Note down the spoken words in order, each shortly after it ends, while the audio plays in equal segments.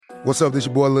What's up, this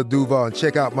your boy Lil Duval, and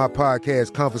check out my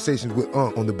podcast, Conversations with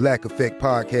Unc, on the Black Effect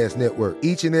Podcast Network.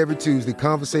 Each and every Tuesday,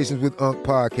 Conversations with Unc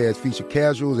podcast feature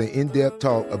casuals and in-depth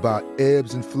talk about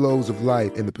ebbs and flows of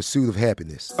life and the pursuit of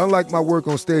happiness. Unlike my work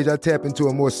on stage, I tap into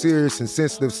a more serious and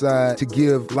sensitive side to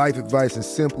give life advice and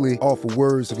simply offer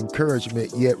words of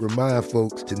encouragement, yet remind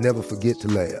folks to never forget to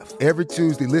laugh. Every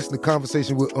Tuesday, listen to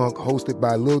Conversations with Unc, hosted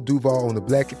by Lil Duval on the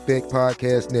Black Effect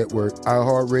Podcast Network,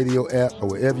 iHeartRadio app, or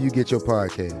wherever you get your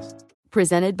podcasts.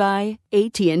 Presented by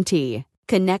AT&T.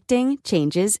 Connecting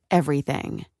changes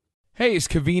everything. Hey, it's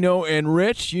Covino and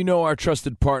Rich. You know our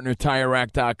trusted partner,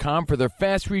 TireRack.com, for their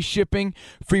fast reshipping,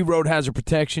 free road hazard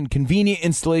protection, convenient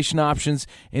installation options,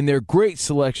 and their great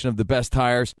selection of the best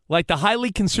tires, like the highly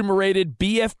consumer-rated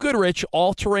BF Goodrich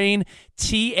All-Terrain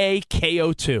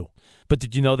TAKO2. But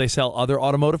did you know they sell other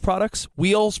automotive products?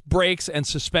 Wheels, brakes, and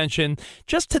suspension,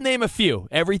 just to name a few.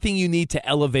 Everything you need to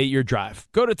elevate your drive.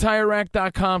 Go to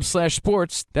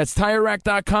TireRack.com/sports. That's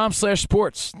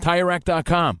TireRack.com/sports.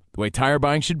 TireRack.com, the way tire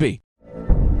buying should be.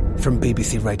 From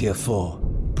BBC Radio 4,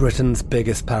 Britain's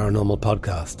biggest paranormal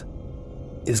podcast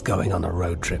is going on a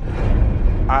road trip.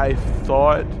 I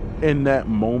thought in that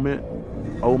moment,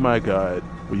 oh my God,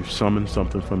 we've summoned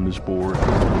something from this board.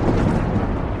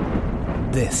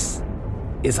 This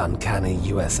is Uncanny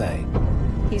USA.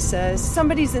 He says,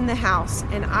 somebody's in the house,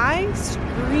 and I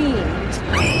screamed.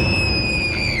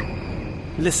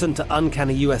 Listen to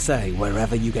Uncanny USA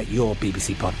wherever you get your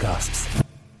BBC podcasts,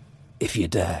 if you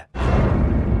dare.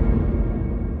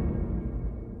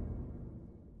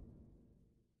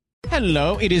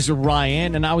 Hello, it is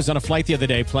Ryan, and I was on a flight the other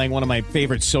day playing one of my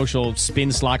favorite social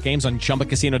spin slot games on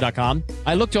ChumbaCasino.com.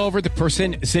 I looked over at the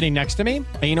person sitting next to me,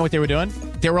 and you know what they were doing?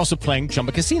 They were also playing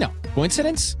Chumba Casino.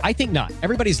 Coincidence? I think not.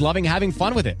 Everybody's loving having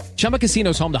fun with it. Chumba Casino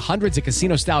is home to hundreds of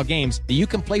casino-style games that you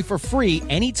can play for free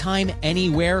anytime,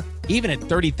 anywhere, even at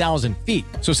 30,000 feet.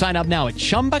 So sign up now at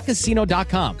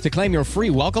ChumbaCasino.com to claim your free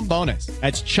welcome bonus.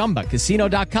 That's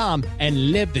ChumbaCasino.com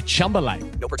and live the Chumba life.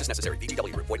 No purchase necessary.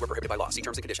 VGW. Void where prohibited by law. See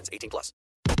terms and conditions. 18+.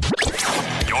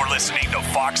 You're listening to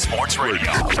Fox Sports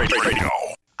Radio.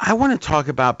 I want to talk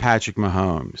about Patrick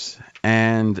Mahomes.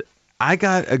 And I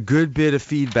got a good bit of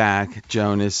feedback,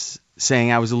 Jonas,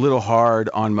 saying I was a little hard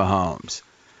on Mahomes.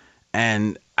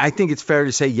 And I think it's fair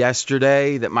to say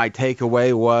yesterday that my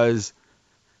takeaway was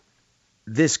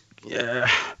this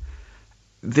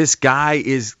guy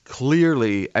is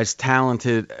clearly as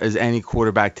talented as any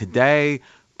quarterback today,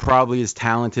 probably as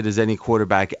talented as any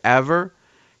quarterback ever.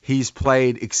 He's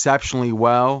played exceptionally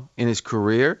well in his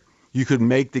career. You could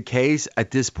make the case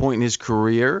at this point in his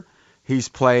career, he's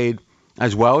played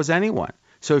as well as anyone.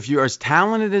 So if you're as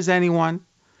talented as anyone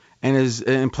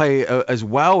and play as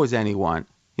well as anyone,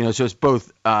 you know, so it's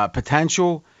both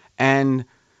potential and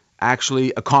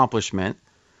actually accomplishment,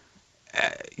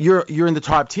 you're in the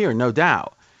top tier, no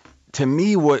doubt. To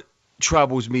me, what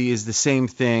troubles me is the same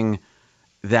thing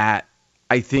that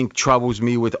I think troubles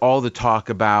me with all the talk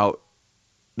about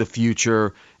the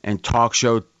future and talk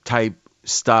show type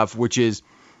stuff, which is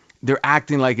they're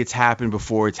acting like it's happened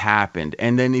before it's happened.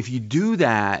 And then if you do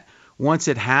that, once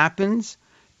it happens,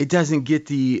 it doesn't get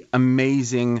the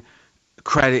amazing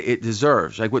credit it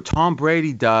deserves. Like what Tom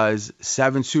Brady does,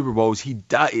 7 Super Bowls,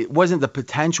 it wasn't the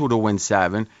potential to win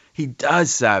 7. He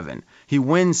does 7. He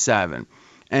wins 7.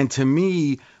 And to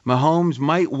me, Mahomes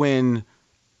might win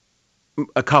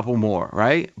a couple more,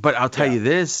 right? But I'll tell you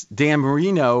this, Dan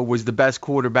Marino was the best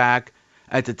quarterback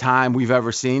at the time we've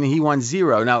ever seen, and he won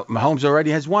 0. Now, Mahomes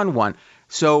already has won 1.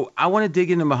 So I want to dig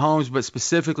into Mahomes, but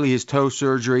specifically his toe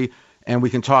surgery, and we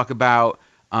can talk about,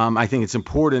 I think it's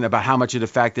important, about how much it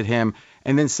affected him,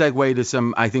 and then segue to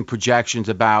some, I think, projections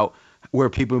about where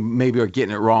people maybe are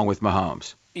getting it wrong with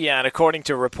Mahomes. Yeah, and according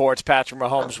to reports, Patrick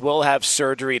Mahomes will have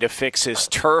surgery to fix his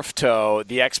turf toe.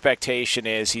 The expectation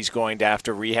is he's going to have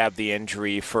to rehab the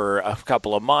injury for a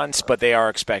couple of months, but they are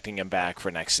expecting him back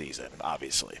for next season,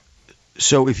 obviously.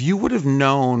 So if you would have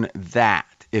known that,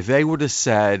 if they would have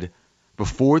said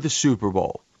before the Super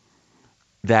Bowl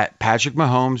that Patrick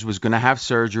Mahomes was going to have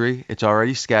surgery, it's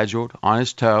already scheduled on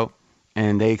his toe,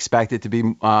 and they expect it to be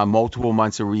multiple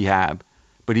months of rehab,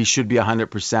 but he should be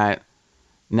 100%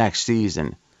 next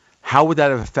season, how would that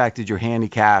have affected your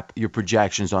handicap, your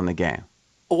projections on the game?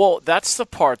 Well, that's the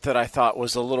part that I thought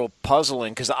was a little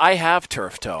puzzling because I have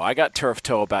turf toe. I got turf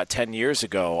toe about 10 years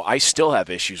ago. I still have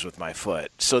issues with my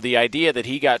foot. So the idea that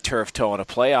he got turf toe in a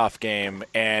playoff game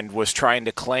and was trying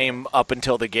to claim up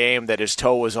until the game that his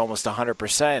toe was almost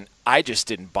 100%, I just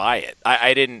didn't buy it.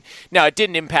 I didn't. Now, it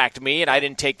didn't impact me, and I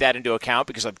didn't take that into account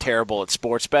because I'm terrible at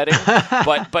sports betting.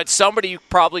 but somebody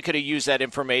probably could have used that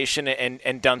information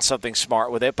and done something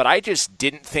smart with it. But I just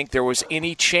didn't think there was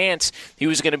any chance he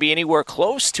was going to be anywhere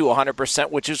close to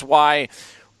 100%, which is why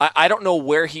I don't know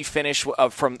where he finished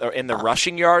from in the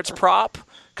rushing yards prop,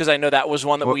 because I know that was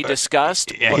one that we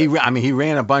discussed. Yeah, he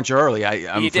ran a bunch early.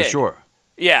 I'm for sure.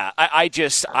 Yeah,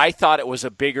 I thought it was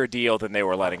a bigger deal than they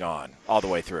were letting on all the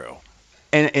way through.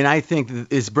 And I think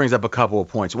this brings up a couple of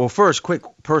points. Well, first, quick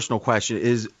personal question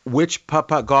is, which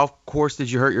putt-putt golf course did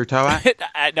you hurt your toe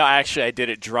at? No, actually, I did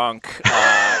it drunk.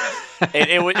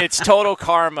 It's total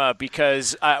karma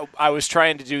because I was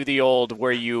trying to do the old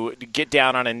where you get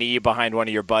down on a knee behind one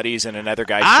of your buddies and another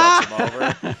guy shoves him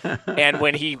over. And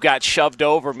when he got shoved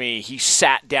over me, he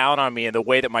sat down on me, and the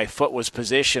way that my foot was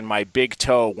positioned, my big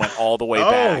toe went all the way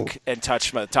back and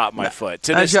touched the top of my foot.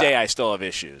 To this day, I still have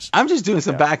issues. I'm just doing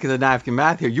some back of the napkin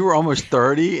math here. You were almost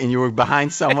 30, and you were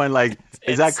behind someone like,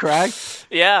 is that correct?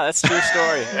 Yeah, that's a true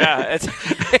story. Yeah,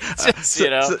 it's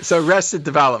just, So Arrested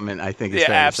Development, I think, is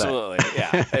fair to say. Absolutely.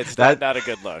 Yeah, it's not a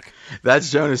good look.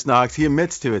 That's Jonas Knox. He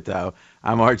admits to it, though.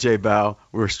 I'm RJ Bell.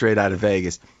 We're straight out of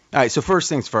Vegas. All right, so first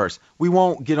things first. We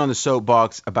won't get on the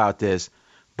soapbox about this,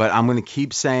 but I'm going to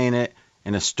keep saying it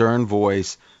in a stern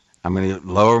voice. I'm going to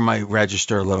lower my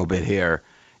register a little bit here.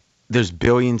 There's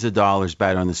billions of dollars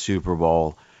bet on the Super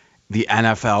Bowl. The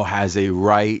NFL has a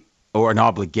right or an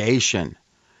obligation.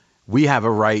 We have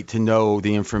a right to know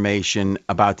the information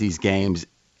about these games,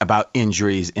 about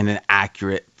injuries in an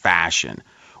accurate fashion.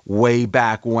 Way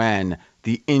back when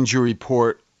the injury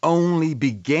report only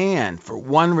began for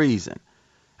one reason.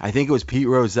 I think it was Pete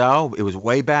Rozelle. It was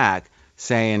way back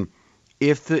saying,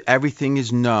 if everything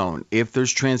is known, if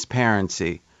there's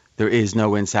transparency, there is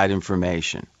no inside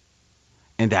information.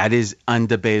 And that is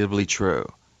undebatably true.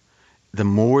 The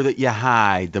more that you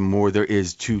hide, the more there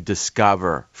is to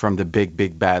discover from the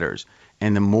big bettors.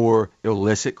 And the more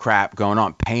illicit crap going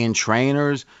on, paying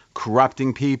trainers,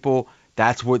 corrupting people.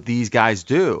 That's what these guys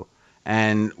do.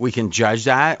 And we can judge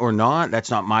that or not.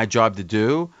 That's not my job to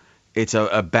do. It's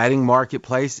a betting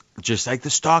marketplace, just like the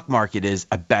stock market is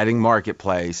a betting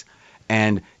marketplace.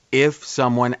 And if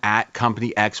someone at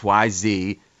company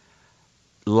XYZ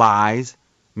lies,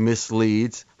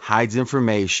 misleads, hides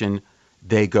information,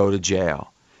 they go to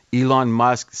jail. Elon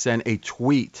Musk sent a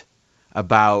tweet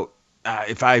about,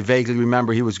 if I vaguely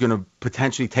remember, he was going to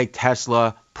potentially take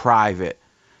Tesla private.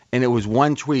 And it was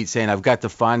one tweet saying, I've got the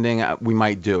funding, we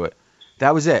might do it.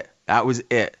 That was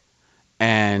it.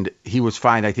 And he was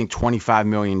fined, I think, $25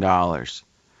 million.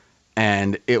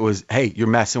 And it was, hey, you're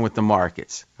messing with the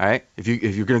markets, right? If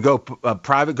you're going to go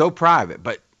private, go private,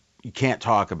 but you can't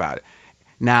talk about it.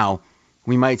 Now,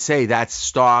 we might say that's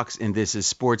stocks and this is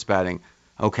sports betting.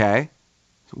 Okay,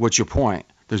 what's your point?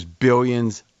 There's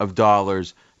billions of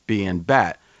dollars being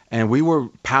bet. And we were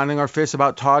pounding our fists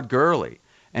about Todd Gurley.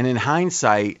 And in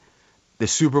hindsight, the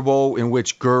Super Bowl in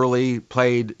which Gurley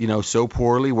played, so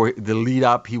poorly, where the lead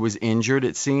up he was injured,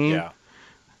 it seemed.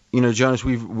 Yeah. Jonas,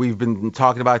 we've been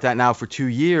talking about that now for 2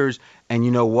 years, and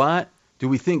you know what? Do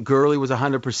we think Gurley was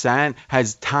 100%?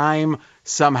 Has time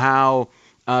somehow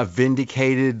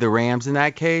vindicated the Rams in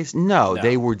that case? No,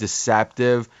 they were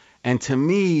deceptive. And to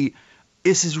me,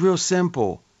 this is real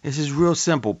simple.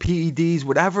 PEDs,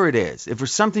 whatever it is. If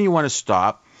there's something you want to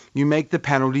stop, you make the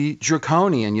penalty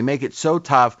draconian. You make it so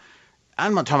tough.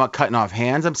 I'm not talking about cutting off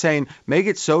hands. I'm saying make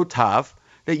it so tough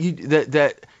that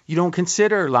you don't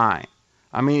consider lying.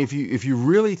 I mean, if you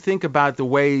really think about the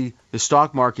way the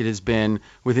stock market has been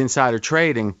with insider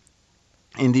trading,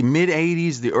 in the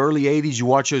mid-'80s, the early '80s, you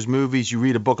watch those movies, you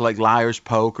read a book like Liar's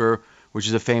Poker, which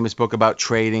is a famous book about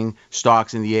trading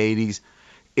stocks in the '80s.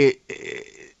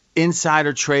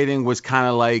 Insider trading was kind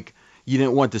of like you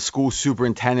didn't want the school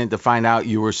superintendent to find out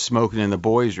you were smoking in the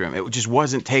boys' room. It just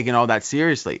wasn't taken all that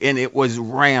seriously, and it was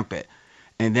rampant.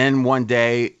 And then one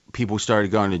day, people started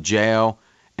going to jail,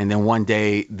 and then one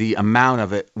day, the amount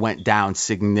of it went down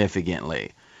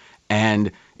significantly.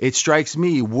 And it strikes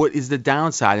me, what is the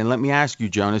downside? And let me ask you,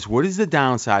 Jonas, what is the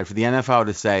downside for the NFL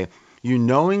to say, you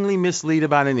knowingly mislead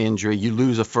about an injury, you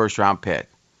lose a first-round pick?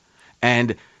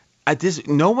 And at this,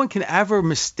 no one can ever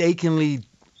mistakenly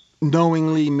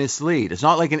knowingly mislead. It's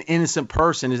not like an innocent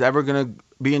person is ever going to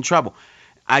be in trouble.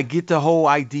 I get the whole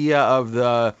idea of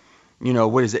the,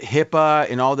 what is it, HIPAA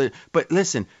and all that. But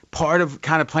listen, part of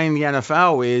kind of playing the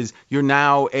NFL is you're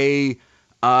now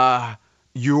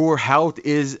your health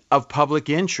is of public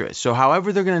interest. So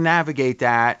however they're going to navigate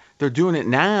that, they're doing it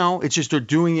now. It's just they're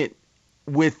doing it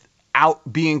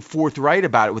without being forthright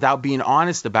about it, without being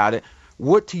honest about it.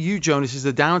 What to you, Jonas, is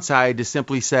the downside to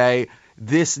simply say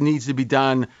this needs to be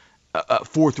done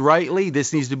forthrightly.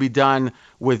 This needs to be done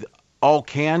with all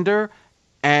candor,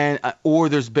 and or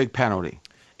there's a big penalty.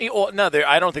 Well, no,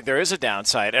 I don't think there is a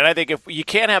downside. And I think if you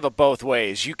can't have it both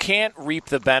ways. You can't reap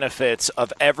the benefits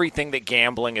of everything that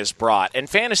gambling has brought. And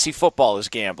fantasy football is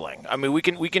gambling. I mean, we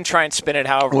can try and spin it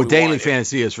however we want. Well, daily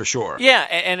fantasy is for sure. Yeah,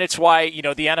 and it's why, the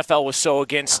NFL was so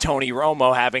against Tony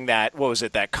Romo having that,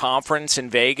 that conference in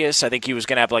Vegas. I think he was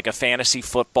going to have like a fantasy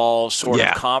football sort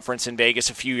of conference in Vegas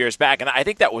a few years back. And I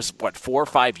think that was, 4 or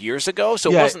 5 years ago?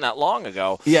 So it wasn't that long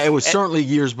ago. Yeah, it was certainly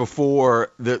years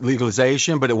before the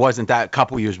legalization, but it wasn't that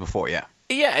couple years before, Yeah,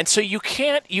 and so you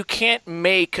can't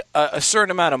make a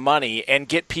certain amount of money and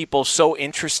get people so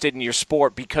interested in your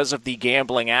sport because of the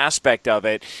gambling aspect of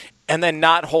it, and then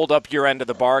not hold up your end of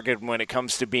the bargain when it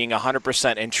comes to being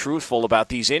 100% and truthful about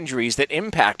these injuries that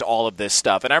impact all of this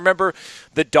stuff. And I remember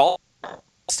the Dolphins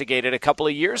investigated a couple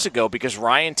of years ago because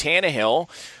Ryan Tannehill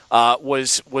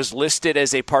was listed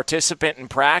as a participant in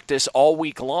practice all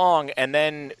week long, and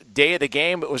then day of the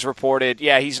game it was reported,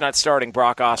 he's not starting,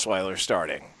 Brock Osweiler's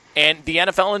starting. And the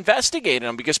NFL investigated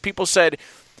him because people said,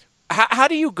 how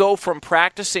do you go from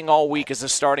practicing all week as a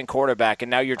starting quarterback and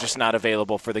now you're just not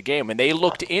available for the game? And they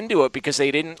looked into it because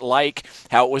they didn't like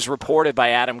how it was reported by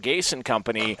Adam Gase and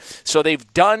company. So they've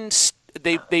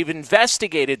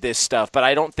investigated this stuff, but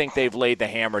I don't think they've laid the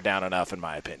hammer down enough, in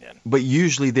my opinion. But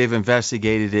usually they've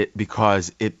investigated it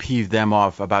because it peeved them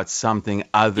off about something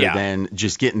other than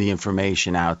just getting the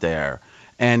information out there.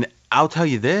 And I'll tell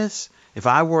you this. If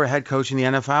I were a head coach in the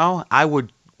NFL, I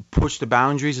would push the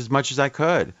boundaries as much as I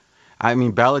could. I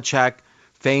mean, Belichick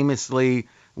famously,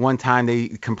 one time they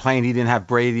complained he didn't have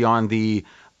Brady on the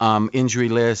injury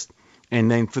list, and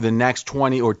then for the next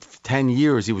 20 or 10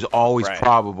 years, he was always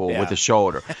probable with the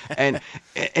shoulder. And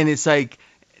it's like,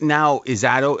 now, is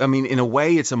that, I mean, in a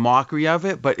way, it's a mockery of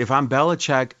it, but if I'm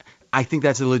Belichick, I think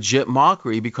that's a legit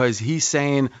mockery because he's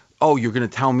saying, oh, you're going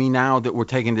to tell me now that we're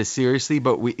taking this seriously,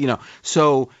 but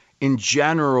so in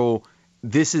general,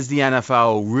 this is the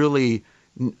NFL really,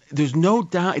 there's no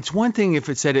doubt. It's one thing if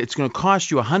it said it's going to cost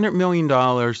you $100 million,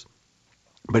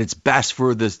 but it's best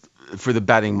for the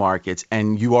betting markets,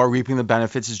 and you are reaping the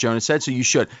benefits, as Jonas said, so you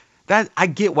should. That I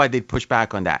get why they'd push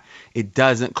back on that. It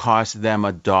doesn't cost them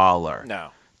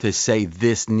 $1 to say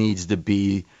this needs to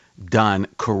be done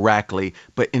correctly,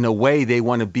 but in a way they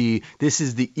want to be, this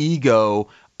is the ego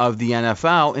of the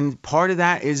NFL, and part of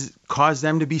that is cause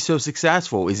them to be so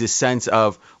successful is this sense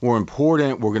of we're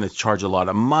important, we're going to charge a lot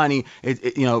of money,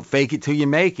 fake it till you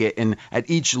make it. And at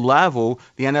each level,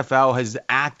 the NFL has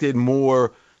acted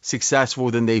more successful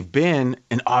than they've been,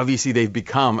 and obviously they've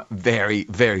become very,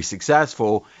 very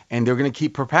successful, and they're going to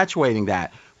keep perpetuating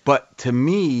that. But to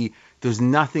me, there's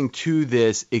nothing to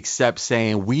this except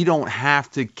saying we don't have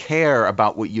to care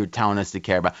about what you're telling us to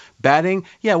care about. Betting,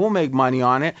 we'll make money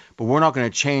on it, but we're not going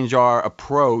to change our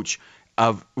approach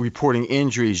of reporting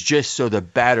injuries just so the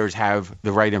bettors have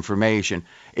the right information.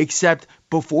 Except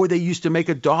before they used to make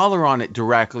 $1 on it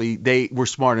directly, they were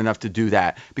smart enough to do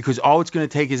that because all it's going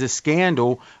to take is a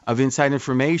scandal of inside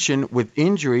information with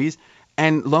injuries,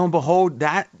 and lo and behold,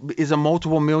 that is a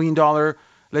multiple $1 million,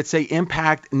 let's say,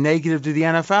 impact negative to the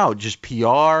NFL, just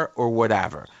PR or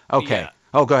whatever. Okay. Yeah.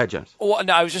 Oh, go ahead, James. Well,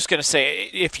 no, I was just going to say,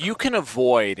 if you can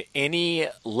avoid any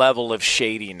level of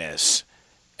shadiness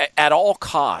at all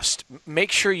cost,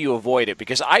 make sure you avoid it,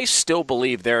 because I still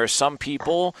believe there are some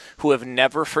people who have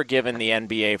never forgiven the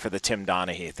NBA for the Tim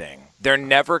Donaghy thing. They're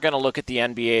never going to look at the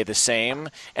NBA the same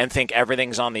and think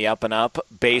everything's on the up and up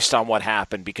based on what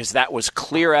happened, because that was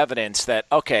clear evidence that,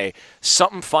 okay,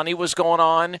 something funny was going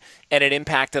on and it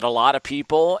impacted a lot of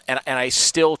people. And I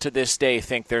still to this day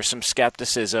think there's some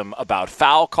skepticism about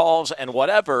foul calls and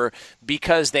whatever,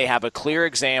 because they have a clear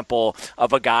example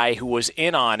of a guy who was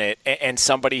in on it and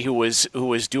somebody who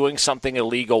was doing something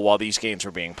illegal while these games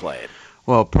were being played.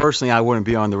 Well, personally, I wouldn't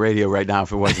be on the radio right now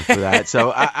if it wasn't for that.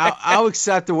 So I'll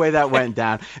accept the way that went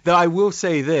down. Though I will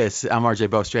say this, I'm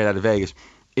RJ Bell, straight out of Vegas,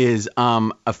 is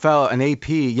an AP,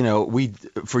 we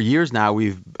for years now,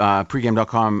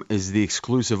 pregame.com is the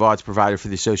exclusive odds provider for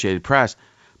the Associated Press.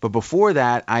 But before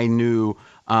that, I knew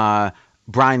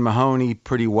Brian Mahoney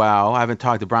pretty well. I haven't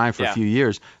talked to Brian for a few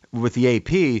years with the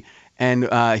AP.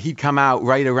 And he'd come out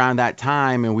right around that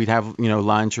time, and we'd have,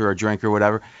 lunch or a drink or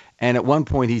whatever. And at one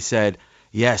point he said,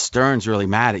 Stern's really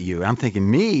mad at you. And I'm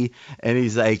thinking, me? And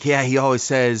he's like, he always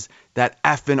says that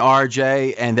effing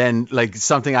RJ, and then like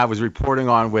something I was reporting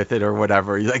on with it or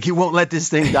whatever. He's like, he won't let this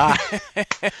thing die.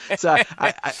 So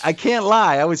I can't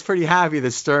lie. I was pretty happy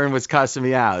that Stern was cussing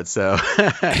me out. So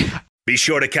be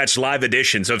sure to catch live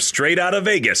editions of Straight Outta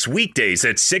Vegas weekdays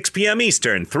at 6 p.m.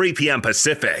 Eastern, 3 p.m.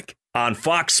 Pacific. on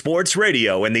Fox Sports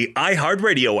Radio and the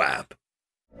iHeartRadio app.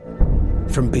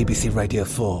 From BBC Radio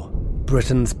 4,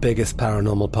 Britain's biggest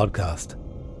paranormal podcast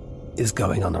is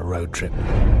going on a road trip.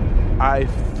 I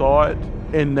thought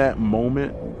in that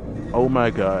moment, oh my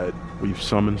God, we've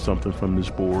summoned something from this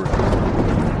board.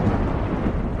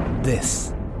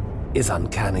 This is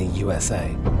Uncanny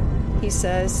USA. He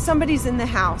says, somebody's in the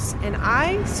house, and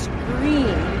I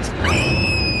screamed.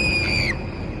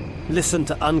 Listen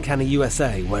to Uncanny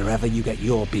USA wherever you get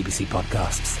your BBC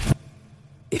podcasts,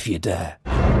 if you dare.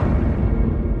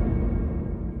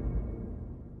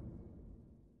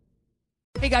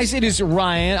 Hey guys, it is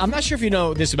Ryan. I'm not sure if you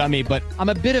know this about me, but I'm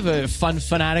a bit of a fun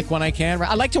fanatic when I can.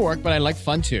 I like to work, but I like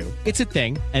fun too. It's a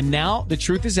thing. And now the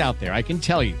truth is out there. I can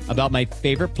tell you about my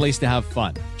favorite place to have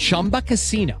fun. Chumba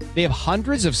Casino. They have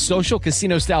hundreds of social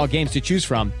casino style games to choose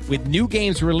from with new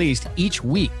games released each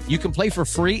week. You can play for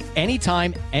free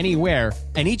anytime, anywhere.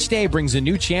 And each day brings a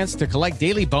new chance to collect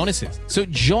daily bonuses. So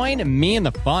join me in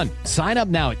the fun. Sign up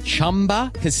now at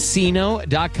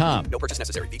ChumbaCasino.com. No purchase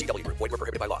necessary. VGW. Void where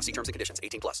prohibited by law. See terms and conditions.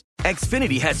 18+.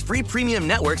 Xfinity has free premium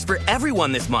networks for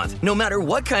everyone this month, no matter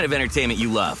what kind of entertainment you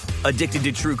love. Addicted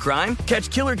to true crime? Catch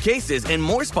killer cases and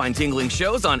more spine-tingling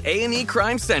shows on A&E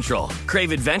Crime Central.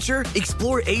 Crave adventure?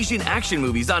 Explore Asian action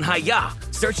movies on Hi-YAH.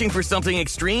 Searching for something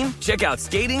extreme? Check out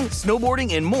skating,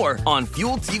 snowboarding, and more on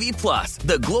Fuel TV Plus,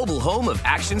 the global home of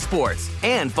action sports.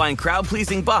 And find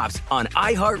crowd-pleasing bops on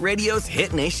iHeartRadio's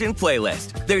Hit Nation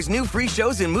playlist. There's new free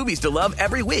shows and movies to love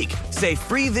every week. Say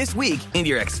free this week in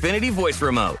your Xfinity voice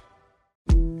remote.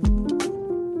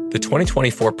 The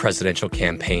 2024 presidential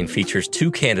campaign features two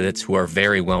candidates who are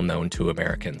very well known to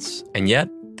Americans. And yet,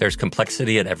 there's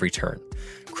complexity at every turn.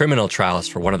 Criminal trials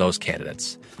for one of those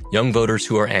candidates. Young voters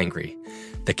who are angry.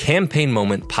 The Campaign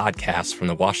Moment podcast from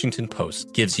the Washington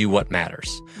Post gives you what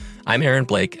matters. I'm Aaron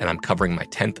Blake, and I'm covering my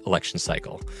 10th election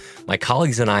cycle. My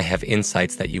colleagues and I have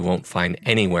insights that you won't find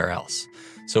anywhere else.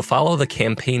 So follow The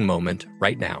Campaign Moment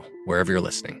right now, wherever you're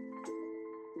listening.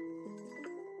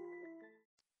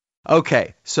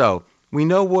 Okay, so we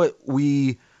know what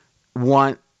we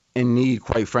want and need,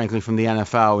 quite frankly, from the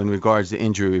NFL in regards to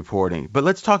injury reporting. But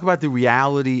let's talk about the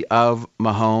reality of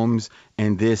Mahomes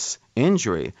and this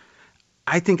injury.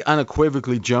 I think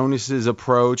unequivocally Jonas's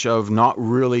approach of not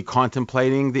really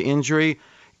contemplating the injury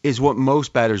is what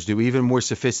most bettors do, even more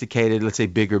sophisticated, let's say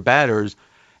bigger bettors.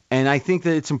 And I think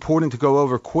that it's important to go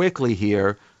over quickly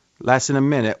here, less than a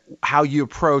minute, how you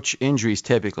approach injuries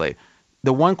typically.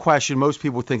 The one question most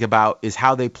people think about is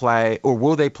how they play, or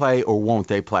will they play, or won't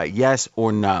they play? Yes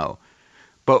or no.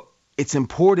 But it's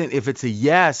important, if it's a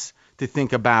yes, to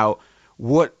think about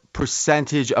what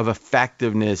percentage of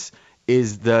effectiveness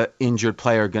is the injured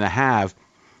player going to have.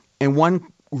 And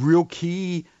one real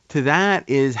key to that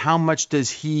is how much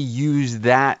does he use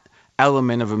that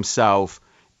element of himself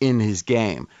in his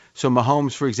game. So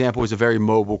Mahomes, for example, is a very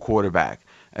mobile quarterback.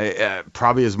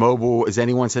 Probably as mobile as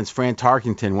anyone since Fran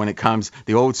Tarkenton when it comes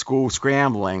the old school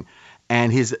scrambling. And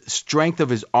his strength of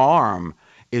his arm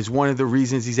is one of the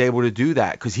reasons he's able to do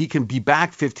that, because he can be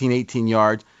back 15, 18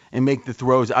 yards and make the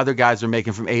throws other guys are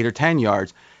making from 8 or 10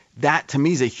 yards. That, to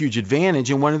me, is a huge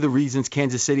advantage, and one of the reasons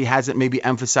Kansas City hasn't maybe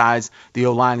emphasized the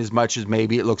O-line as much as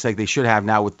maybe it looks like they should have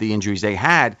now with the injuries they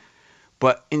had.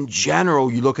 But in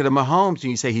general, you look at a Mahomes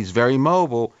and you say he's very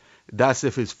mobile. Thus,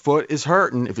 if his foot is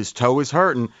hurting, if his toe is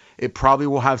hurting, it probably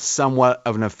will have somewhat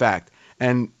of an effect.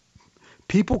 And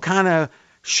people kind of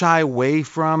shy away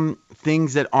from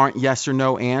things that aren't yes or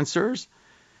no answers.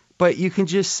 But you can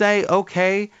just say,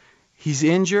 okay, he's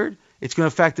injured. It's going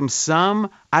to affect him some.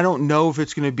 I don't know if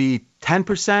it's going to be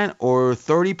 10% or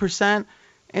 30%.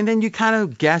 And then you kind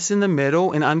of guess in the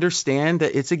middle and understand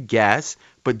that it's a guess,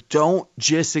 but don't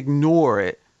just ignore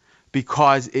it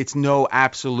because it's no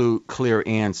absolute clear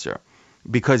answer.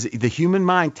 Because the human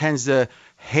mind tends to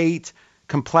hate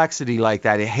complexity like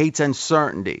that. It hates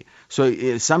uncertainty.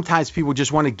 So sometimes people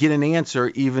just want to get an answer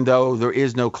even though there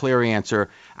is no clear answer.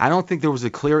 I don't think there was a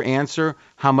clear answer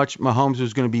how much Mahomes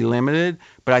was going to be limited,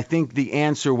 but I think the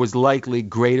answer was likely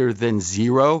greater than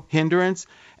zero hindrance,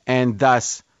 and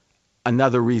thus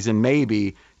another reason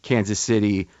maybe Kansas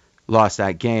City lost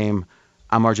that game.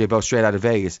 I'm RJ Bell, straight out of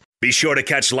Vegas. Be sure to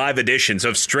catch live editions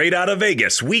of Straight Outta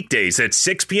Vegas weekdays at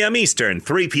 6 p.m. Eastern,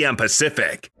 3 p.m.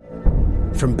 Pacific.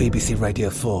 From BBC Radio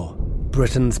 4,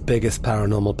 Britain's biggest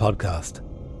paranormal podcast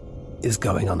is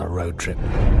going on a road trip.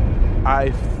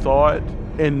 I thought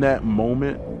in that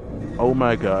moment, oh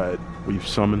my God, we've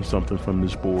summoned something from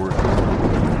this board.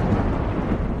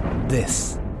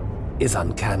 This is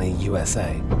Uncanny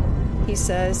USA. He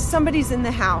says, somebody's in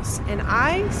the house, and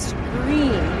I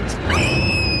screamed.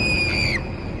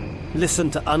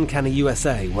 Listen to Uncanny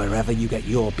USA wherever you get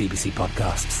your BBC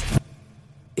podcasts,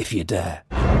 if you dare.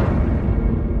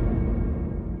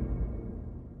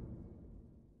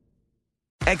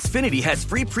 Xfinity has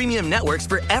free premium networks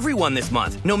for everyone this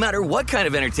month, no matter what kind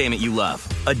of entertainment you love.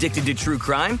 Addicted to true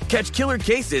crime? Catch killer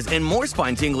cases and more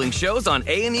spine-tingling shows on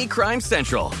A&E Crime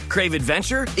Central. Crave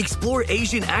adventure? Explore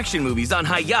Asian action movies on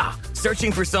Hi-YAH.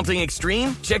 Searching for something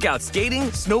extreme? Check out skating,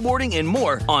 snowboarding, and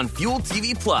more on Fuel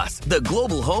TV Plus, the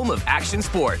global home of action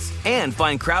sports. And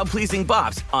find crowd-pleasing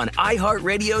bops on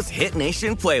iHeartRadio's Hit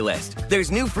Nation playlist.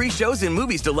 There's new free shows and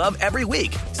movies to love every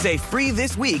week. Say free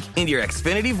this week in your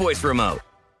Xfinity voice remote.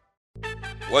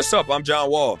 What's up? I'm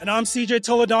John Wall. And I'm CJ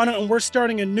Toledano, and we're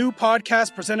starting a new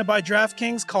podcast presented by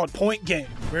DraftKings called Point Game.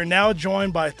 We're now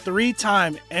joined by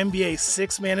three-time NBA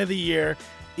Sixth Man of the Year,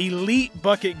 elite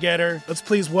bucket getter. Let's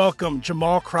please welcome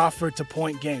Jamal Crawford to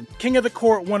Point Game. King of the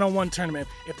Court one-on-one tournament.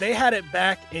 If they had it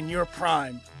back in your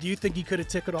prime, do you think you could have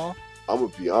took it all? I'm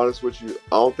going to be honest with you.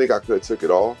 I don't think I could have took it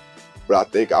all, but I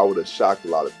think I would have shocked a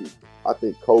lot of people. I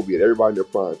think Kobe and everybody in their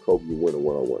prime, Kobe would win a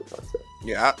one-on-one contest.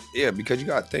 Yeah, because you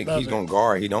got to think he's going to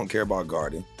guard. He don't care about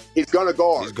guarding. He's going to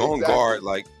guard. He's going to guard.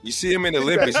 Like, you see him in the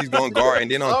Olympics, he's going to guard.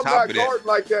 And then on top of that. I'm not guarding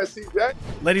like that, CJ.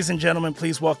 Ladies and gentlemen,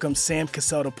 please welcome Sam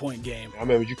Cassell to Point Game. I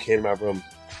remember you came to my room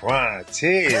crying,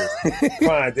 tears,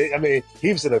 crying. I mean,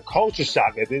 he was in a culture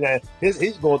shock. And then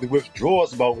he's going through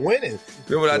withdrawals about winning.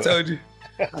 Remember what I told you?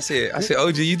 I said,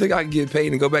 OG, you think I can get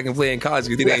paid and go back and play in college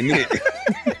because it ain't it?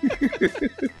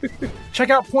 Check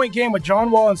out Point Game with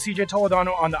John Wall and CJ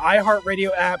Toledano on the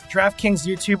iHeartRadio app, DraftKings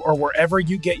YouTube, or wherever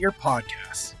you get your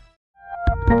podcasts.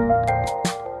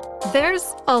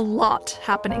 There's a lot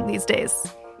happening these days,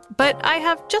 but I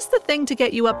have just the thing to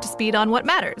get you up to speed on what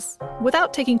matters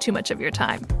without taking too much of your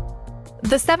time.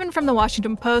 The 7 from the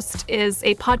Washington Post is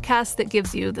a podcast that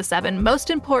gives you the 7 most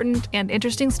important and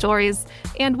interesting stories,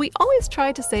 and we always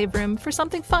try to save room for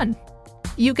something fun.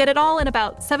 You get it all in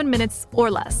about 7 minutes or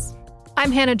less.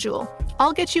 I'm Hannah Jewell.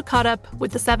 I'll get you caught up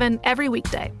with the 7 every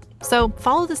weekday. So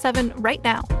follow the 7 right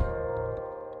now.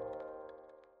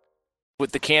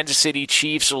 With the Kansas City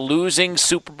Chiefs losing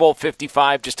Super Bowl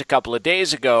 55 just a couple of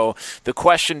days ago, the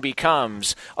question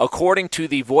becomes, according to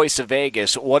the Voice of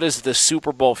Vegas, what does the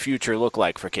Super Bowl future look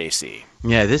like for KC?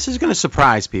 Yeah, this is going to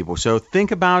surprise people. So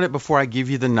think about it before I give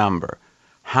you the number.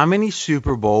 How many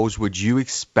Super Bowls would you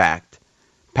expect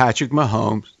Patrick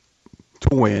Mahomes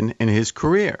to win in his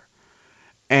career?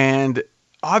 And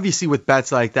obviously with bets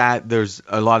like that, there's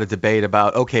a lot of debate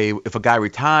about, okay, if a guy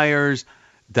retires,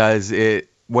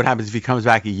 what happens if he comes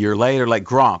back a year later, like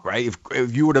Gronk, right?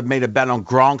 If you would have made a bet on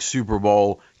Gronk's Super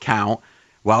Bowl count,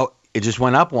 well, it just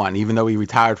went up one, even though he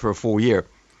retired for a full year.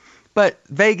 But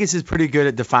Vegas is pretty good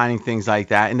at defining things like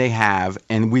that, and they have,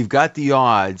 and we've got the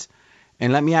odds.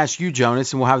 And let me ask you,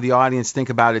 Jonas, and we'll have the audience think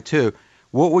about it too.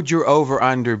 What would your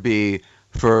over-under be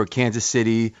for Kansas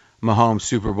City Mahomes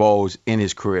Super Bowls in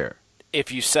his career?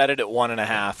 If you set it at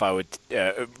 1.5, I would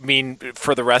mean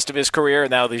for the rest of his career.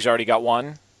 Now that he's already got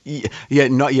one.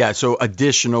 So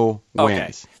additional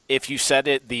wins. Okay. If you set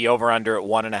it the over/under at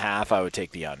 1.5, I would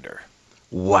take the under.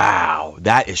 Wow,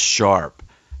 that is sharp,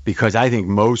 because I think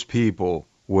most people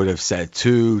would have said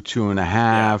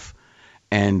 2.5,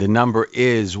 and the number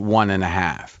is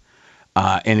 1.5.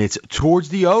 And it's towards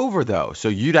the over, though. So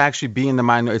you'd actually be in the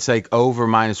minus. It's like over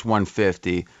minus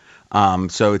 150.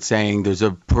 So it's saying there's a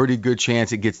pretty good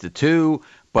chance it gets to 2,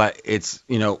 but it's,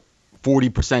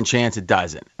 40% chance it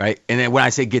doesn't, right? And then when I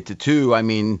say get to 2, I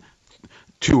mean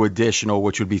 2 additional,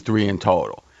 which would be 3 in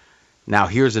total. Now,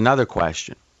 here's another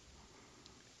question.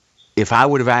 If I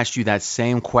would have asked you that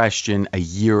same question a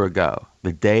year ago,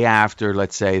 the day after,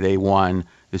 let's say, they won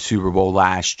the Super Bowl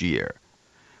last year,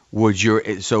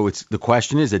 the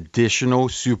question is additional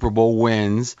Super Bowl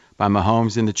wins by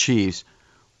Mahomes and the Chiefs.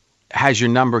 Has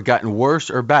your number gotten worse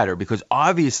or better? Because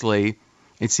obviously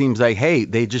it seems like, hey,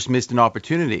 they just missed an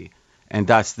opportunity, and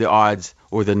thus the odds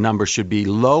or the number should be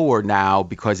lower now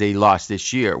because they lost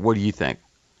this year. What do you think?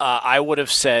 I would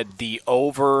have said the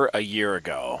over a year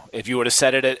ago. If you would have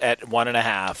said it at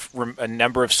 1.5, a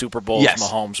number of Super Bowls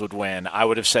Mahomes would win, I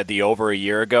would have said the over a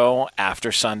year ago.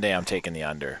 After Sunday, I'm taking the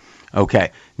under.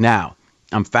 Okay. Now,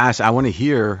 I want to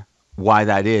hear why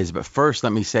that is. But first,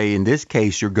 let me say, in this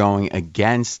case, you're going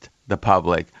against the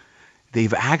public.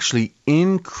 They've actually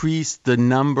increased the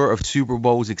number of Super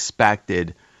Bowls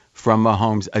expected from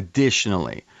Mahomes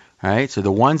additionally. All right. So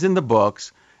the ones in the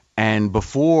books, and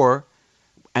before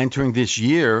entering this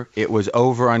year, it was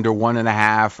over under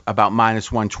 1.5, about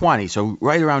minus 120. So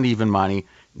right around even money.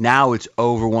 Now it's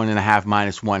over 1.5,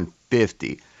 minus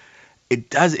 150.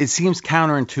 It seems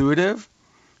counterintuitive,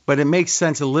 but it makes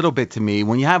sense a little bit to me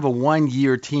when you have a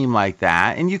one-year team like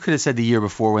that, and you could have said the year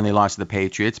before when they lost to the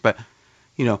Patriots, but,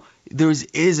 there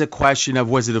is a question of,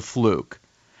 was it a fluke?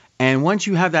 And once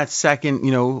you have that second,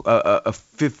 a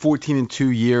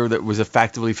 14-2 year that was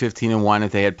effectively 15-1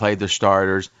 if they had played their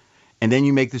starters, and then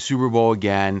you make the Super Bowl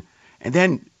again, and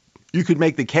then you could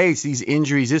make the case these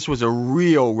injuries, this was a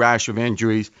real rash of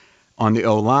injuries on the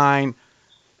O-line.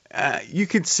 You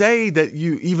could say that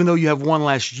even though you have one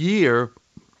last year,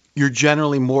 you're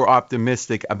generally more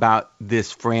optimistic about this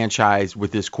franchise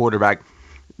with this quarterback.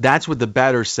 That's what the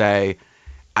bettors say.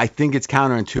 I think it's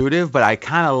counterintuitive, but I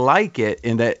kind of like it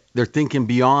in that they're thinking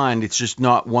beyond. It's just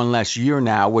not one less year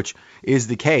now, which is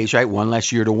the case, right? One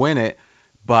less year to win it,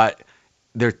 but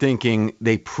they're thinking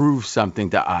they prove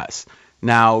something to us.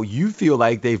 Now, you feel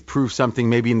like they've proved something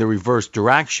maybe in the reverse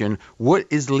direction. What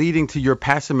is leading to your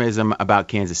pessimism about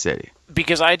Kansas City?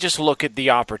 Because I just look at the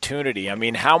opportunity. I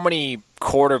mean, how many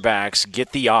quarterbacks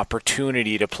get the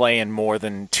opportunity to play in more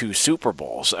than 2 Super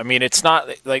Bowls? I mean, it's not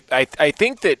like I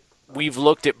think that we've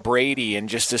looked at Brady and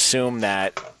just assumed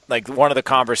that, like, one of the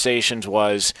conversations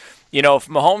was, if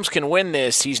Mahomes can win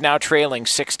this, he's now trailing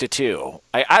 6-2.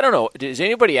 I don't know. Does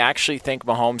anybody actually think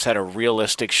Mahomes had a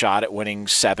realistic shot at winning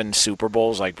 7 Super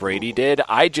Bowls like Brady did?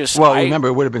 Remember,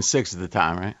 it would have been 6 at the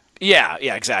time, right? Yeah,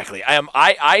 exactly.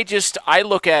 I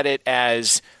look at it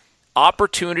as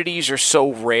opportunities are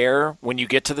so rare. When you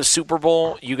get to the Super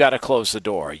Bowl, you got to close the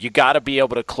door. You got to be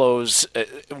able to close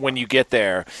when you get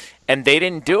there, and they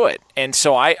didn't do it. And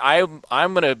so I'm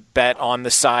going to bet on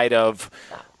the side of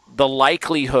the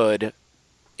likelihood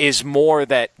is more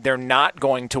that they're not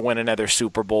going to win another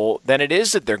Super Bowl than it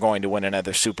is that they're going to win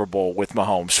another Super Bowl with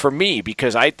Mahomes. For me,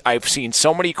 because I've seen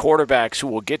so many quarterbacks who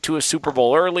will get to a Super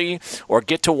Bowl early or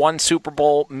get to 1 Super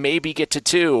Bowl, maybe get to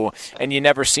 2, and you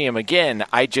never see them again.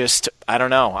 I don't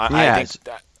know. I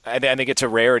think it's a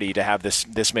rarity to have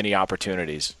this many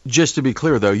opportunities. Just to be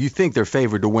clear, though, you think they're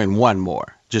favored to win 1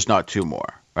 more, just not 2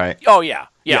 more, right? Oh, yeah.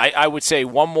 I would say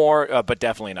 1 more, but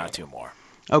definitely not 2 more.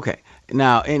 Okay.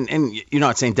 Now, and you're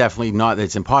not saying definitely not that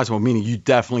it's impossible, meaning you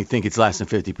definitely think it's less than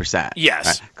 50%.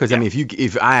 Yes. Because, I mean,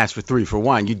 if I asked for 3 for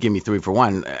 1, you'd give me 3 for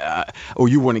 1, or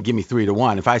you wouldn't give me 3 to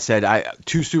 1. If I said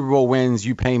 2 Super Bowl wins,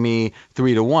 you pay me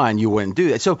 3 to 1, you wouldn't do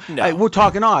that. So we're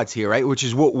talking odds here, right? Which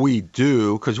is what we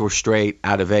do because we're straight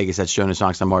out of Vegas. That's Jonas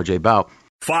Knox. I'm RJ Bell.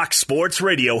 Fox Sports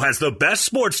Radio has the best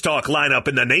sports talk lineup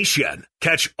in the nation.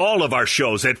 Catch all of our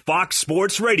shows at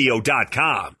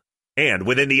foxsportsradio.com. And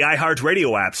within the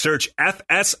iHeartRadio app, search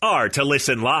FSR to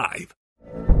listen live.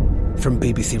 From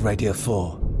BBC Radio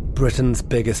 4, Britain's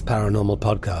biggest paranormal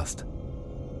podcast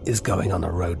is going on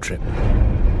a road trip.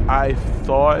 I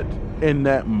thought in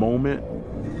that moment,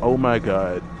 oh my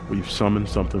God, we've summoned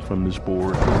something from this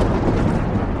board.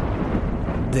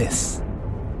 This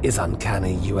is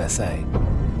Uncanny USA.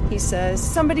 He says,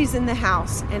 somebody's in the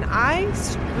house, and I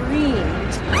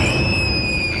screamed.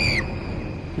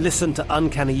 Listen to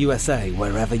Uncanny USA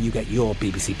wherever you get your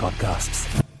BBC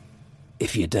podcasts,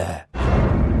 if you dare.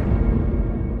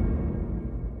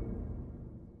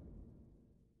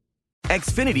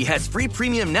 Xfinity has free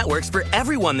premium networks for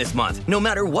everyone this month, no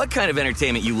matter what kind of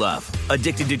entertainment you love.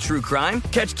 Addicted to true crime?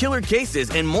 Catch killer cases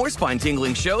and more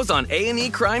spine-tingling shows on A&E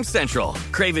Crime Central.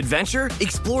 Crave adventure?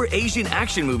 Explore Asian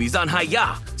action movies on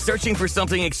Hi-YAH. Searching for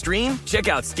something extreme? Check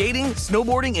out skating,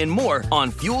 snowboarding, and more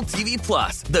on Fuel TV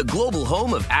Plus, the global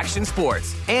home of action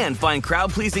sports. And find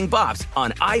crowd-pleasing bops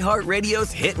on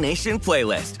iHeartRadio's Hit Nation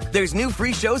playlist. There's new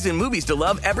free shows and movies to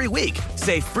love every week.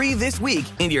 Say free this week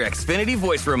in your Xfinity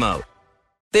voice remote.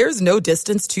 There's no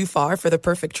distance too far for the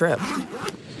perfect trip.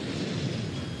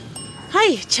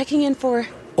 Hi, checking in for...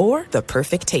 Or the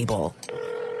perfect table.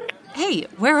 Hey,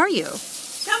 where are you?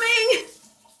 Coming!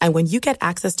 And when you get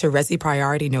access to Resi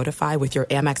Priority Notify with your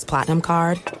Amex Platinum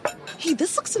card... Hey,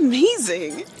 this looks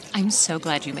amazing! I'm so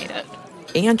glad you made it.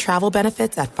 And travel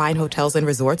benefits at fine hotels and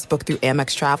resorts booked through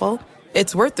Amex Travel,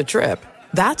 it's worth the trip.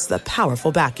 That's the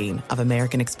powerful backing of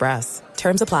American Express.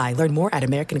 Terms apply. Learn more at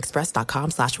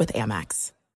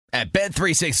americanexpress.com/withAmex. At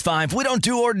Bet365, we don't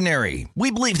do ordinary. We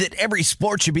believe that every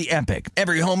sport should be epic.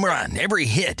 Every home run, every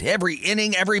hit, every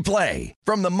inning, every play.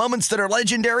 From the moments that are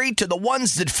legendary to the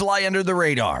ones that fly under the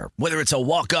radar. Whether it's a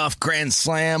walk-off grand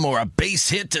slam or a base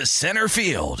hit to center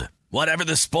field. Whatever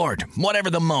the sport, whatever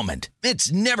the moment.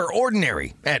 It's never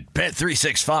ordinary at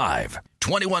Bet365.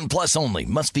 21 plus only.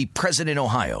 Must be present in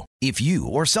Ohio. If you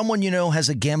or someone you know has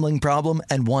a gambling problem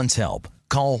and wants help,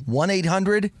 call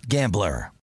 1-800-GAMBLER.